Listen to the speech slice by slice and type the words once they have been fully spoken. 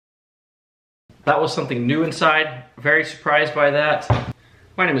That was something new inside. Very surprised by that.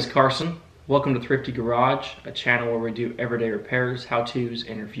 My name is Carson. Welcome to Thrifty Garage, a channel where we do everyday repairs, how-tos,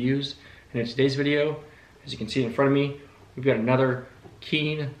 and reviews. And in today's video, as you can see in front of me, we've got another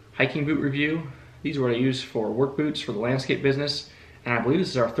Keen hiking boot review. These are what I use for work boots for the landscape business. And I believe this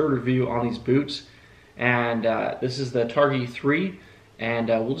is our third review on these boots. And this is the Targhee 3. And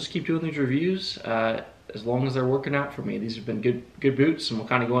we'll just keep doing these reviews as long as they're working out for me. These have been good boots, and we'll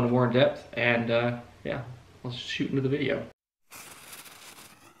kind of go into more in depth. And yeah, let's shoot into the video.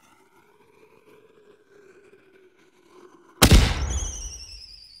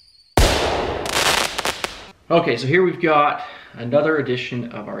 Okay, so here we've got another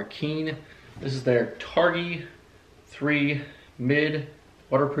edition of our Keen. This is their Targhee 3 mid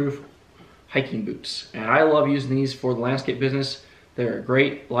waterproof hiking boots. And I love using these for the landscape business. They're a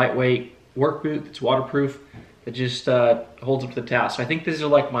great lightweight work boot that's waterproof, that just holds up to the task. So I think these are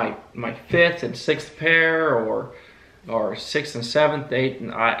like my 5th and 6th pair, or 6th and 7th, 8th,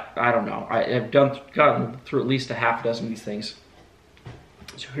 and I don't know. I've gotten through at least a half dozen of these things.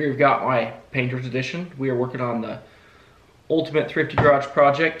 So here we've got my painter's edition. We are working on the ultimate Thrifty Garage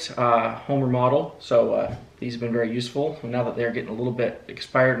project, home remodel. So these have been very useful now that they're getting a little bit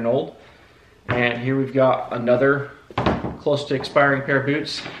expired and old. And here we've got another close to expiring pair of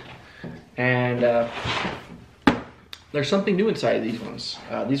boots. And there's something new inside of these ones.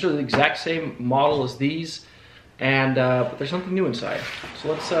 These are the exact same model as these, and but there's something new inside. So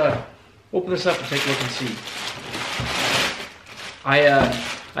let's open this up and take a look and see. I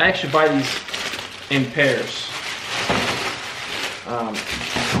actually buy these in pairs.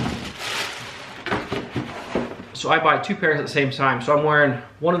 So I buy 2 pairs at the same time. So I'm wearing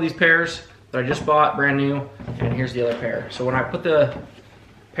one of these pairs that I just bought, brand new, and here's the other pair. So when I put the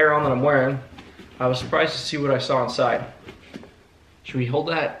pair on that I'm wearing, I was surprised to see what I saw inside. Should we hold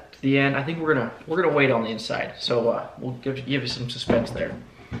that to the end? I think we're gonna wait on the inside. So we'll give you some suspense there.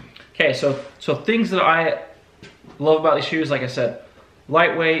 Okay, so things that I love about these shoes, like I said,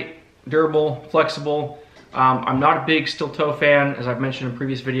 lightweight, durable, flexible. I'm not a big steel toe fan, as I've mentioned in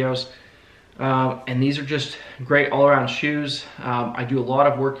previous videos. And these are just great all-around shoes. I do a lot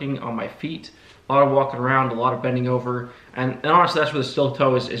of working on my feet, a lot of walking around, a lot of bending over, and honestly that's where the steel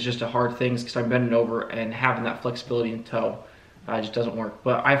toe is just a hard thing, because I'm bending over and having that flexibility in toe just doesn't work.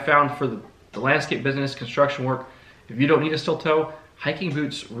 But I found for the landscape business, construction work, if you don't need a steel toe, hiking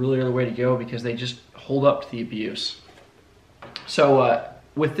boots really are the way to go, because they just hold up to the abuse. So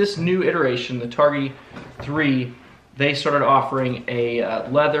with this new iteration, the Targhee 3, they started offering a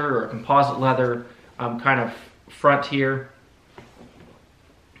leather or a composite leather kind of front here,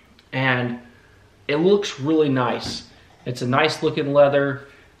 and it looks really nice. It's a nice looking leather,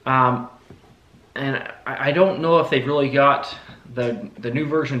 and I don't know if they've really got the new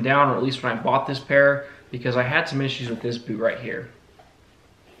version down, or at least when I bought this pair, because I had some issues with this boot right here.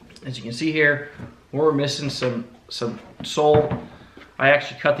 As you can see here, we're missing some sole. I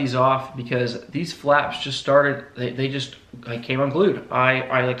actually cut these off because these flaps just started, they just came unglued.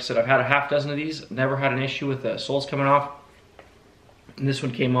 Like I said, I've had a half dozen of these, never had an issue with the soles coming off. And this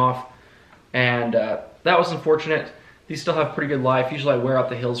one came off, and that was unfortunate. These still have pretty good life. Usually I wear out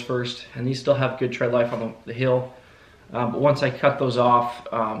the heels first, and these still have good tread life on the heel. But once I cut those off,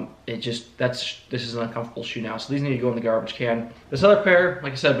 this is an uncomfortable shoe now. So these need to go in the garbage can. This other pair,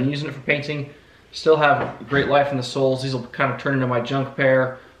 like I said, I've been using it for painting. Still have great life in the soles. These will kind of turn into my junk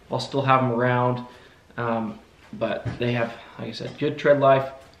pair. I'll still have them around. But they have, like I said, good tread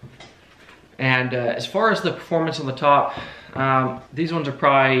life. And as far as the performance on the top, these ones are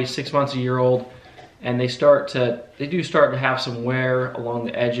probably 6 months, a year old. And they do start to have some wear along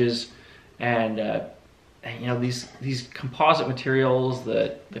the edges. And you know, these composite materials,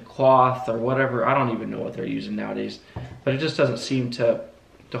 the cloth or whatever, I don't even know what they're using nowadays. But it just doesn't seem to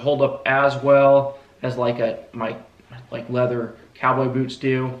hold up as well as like my leather cowboy boots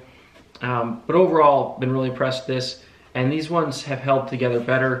do. But overall, been really impressed with this. And these ones have held together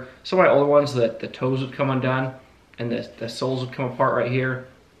better. Some of my older ones, the toes would come undone and the soles would come apart right here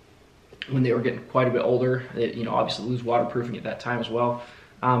when they were getting quite a bit older. They, you know, obviously lose waterproofing at that time as well.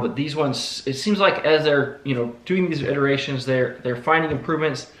 But these ones, it seems like as they're, you know, doing these iterations, they're finding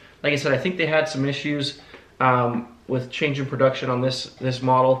improvements. Like I said, I think they had some issues with changing production on this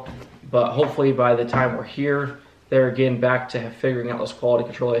model, but hopefully by the time we're here, they're again back to figuring out those quality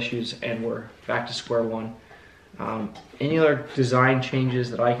control issues, and we're back to square one. Any other design changes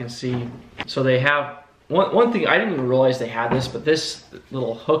that I can see? So they have one thing, I didn't even realize they had this, but this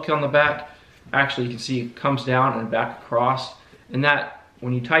little hook on the back, actually you can see comes down and back across, and that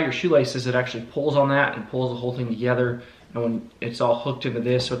when you tie your shoelaces, it actually pulls on that and pulls the whole thing together and when it's all hooked into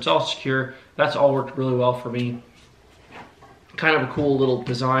this, so it's all secure. That's all worked really well for me. Kind of a cool little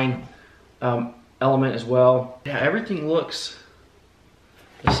design element as well. Yeah, everything looks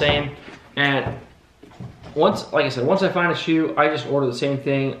the same. And once, like I said, once I find a shoe, I just order the same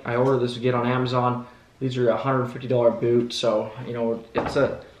thing. I order this again on Amazon. These are $150 boots, so you know it's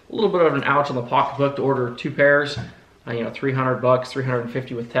a little bit of an ouch on the pocketbook to order 2 pairs. You know, $300,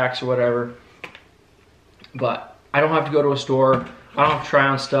 $350 with tax or whatever. But I don't have to go to a store. I don't have to try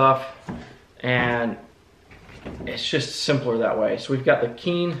on stuff, and it's just simpler that way. So we've got the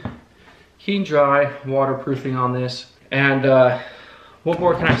Keen Dry waterproofing on this, and what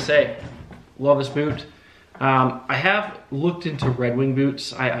more can I say? Love this boot. I have looked into Red Wing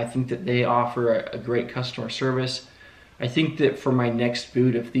boots. I think that they offer a great customer service. I think that for my next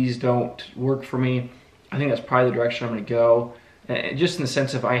boot, if these don't work for me, I think that's probably the direction I'm going to go. Just in the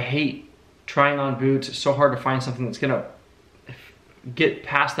sense of I hate trying on boots. It's so hard to find something that's going to get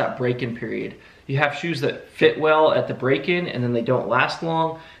past that break-in period. You have shoes that fit well at the break-in and then they don't last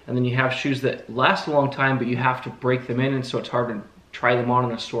long, and then you have shoes that last a long time but you have to break them in, and so it's hard to try them on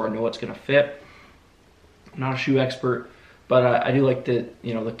in a store and know what's going to fit. I'm not a shoe expert, but I do like the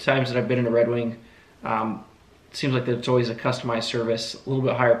times that I've been in a Red Wing. It seems like it's always a customized service, a little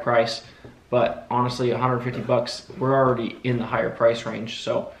bit higher price, but honestly, $150, we're already in the higher price range.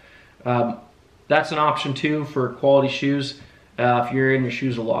 So that's an option too for quality shoes if you're in your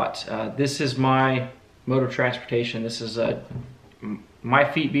shoes a lot. This is my mode of transportation. This is my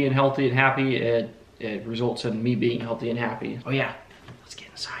feet being healthy and happy. It results in me being healthy and happy. Oh yeah, let's get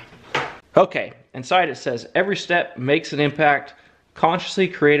inside. Okay, inside it says, every step makes an impact, consciously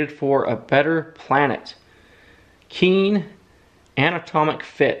created for a better planet. Keen anatomic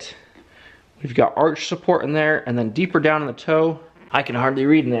fit. We've got arch support in there, and then deeper down in the toe, I can hardly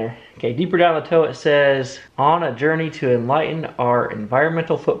read in there. Okay, deeper down the toe it says, on a journey to enlighten our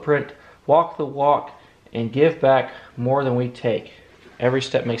environmental footprint, walk the walk, and give back more than we take. Every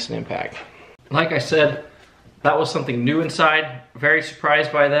step makes an impact. Like I said, that was something new inside. Very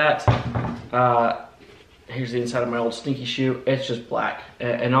surprised by that. Here's the inside of my old stinky shoe. It's just black.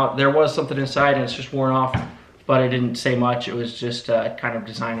 And there was something inside and it's just worn off, but it didn't say much. It was just kind of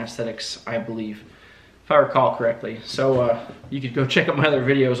design aesthetics, I believe, if I recall correctly. So you could go check out my other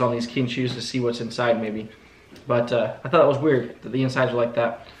videos on these Keen shoes to see what's inside maybe. But I thought that was weird that the insides were like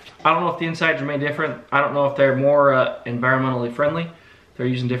that. I don't know if the insides are made different. I don't know if they're more environmentally friendly. They're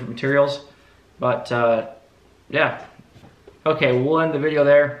using different materials. But yeah. Okay, we'll end the video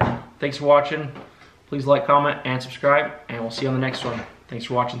there. Thanks for watching. Please like, comment, and subscribe, and we'll see you on the next one. Thanks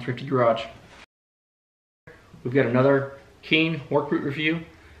for watching Thrifty Garage. We've got another Keen work boot review.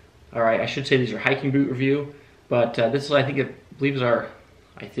 All right, I should say these are hiking boot review, but this is, I believe is our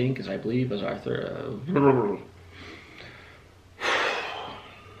third.